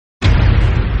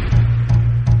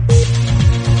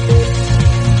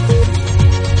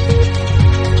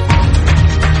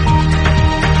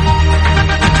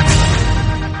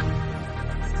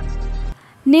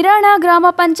ನಿರಾಣ ಗ್ರಾಮ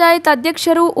ಪಂಚಾಯತ್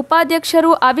ಅಧ್ಯಕ್ಷರು ಉಪಾಧ್ಯಕ್ಷರು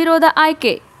ಅವಿರೋಧ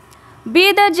ಆಯ್ಕೆ.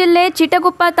 ಬೀದರ್ ಜಿಲ್ಲೆ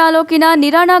ಚಿಟಗುಪ್ಪ ತಾಲೂಕಿನ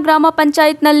ನಿರಾಣ ಗ್ರಾಮ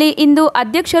ಪಂಚಾಯತ್ನಲ್ಲಿ ಇಂದು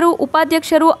ಅಧ್ಯಕ್ಷರು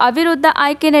ಉಪಾಧ್ಯಕ್ಷರು ಅವಿರೋಧ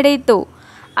ಆಯ್ಕೆ ನಡೆಯಿತು.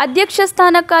 ಅಧ್ಯಕ್ಷ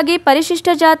ಸ್ಥಾನಕ್ಕಾಗಿ ಪರಿಶಿಷ್ಟ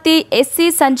ಜಾತಿ ಎಸ್ಸಿ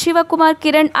ಸಂಜೀವಕುಮಾರ್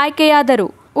ಕಿರಣ್ ಆಯ್ಕೆಯಾದರು.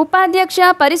 ಉಪಾಧ್ಯಕ್ಷ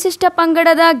ಪರಿಶಿಷ್ಟ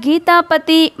ಪಂಗಡದ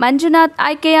ಗೀತಾಪತಿ ಮಂಜುನಾಥ್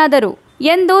ಆಯ್ಕೆಯಾದರು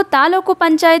ಎಂದು ತಾಲೂಕು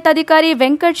ಪಂಚಾಯತ್ ಅಧಿಕಾರಿ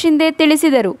ವೆಂಕಟ್ ಶಿಂದೆ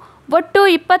ತಿಳಿಸಿದರು. ಒಟ್ಟು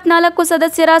 24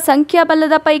 ಸದಸ್ಯರ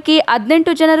ಸಂಖ್ಯಾಬಲದ ಪೈಕಿ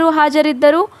 18 ಜನರು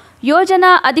ಹಾಜರಿದ್ದರು.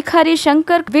 ಯೋಜನಾ ಅಧಿಕಾರಿ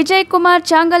ಶಂಕರ್ ವಿಜಯಕುಮಾರ್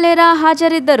ಚಾಂಗಲೇರ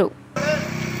ಹಾಜರಿದ್ದರು.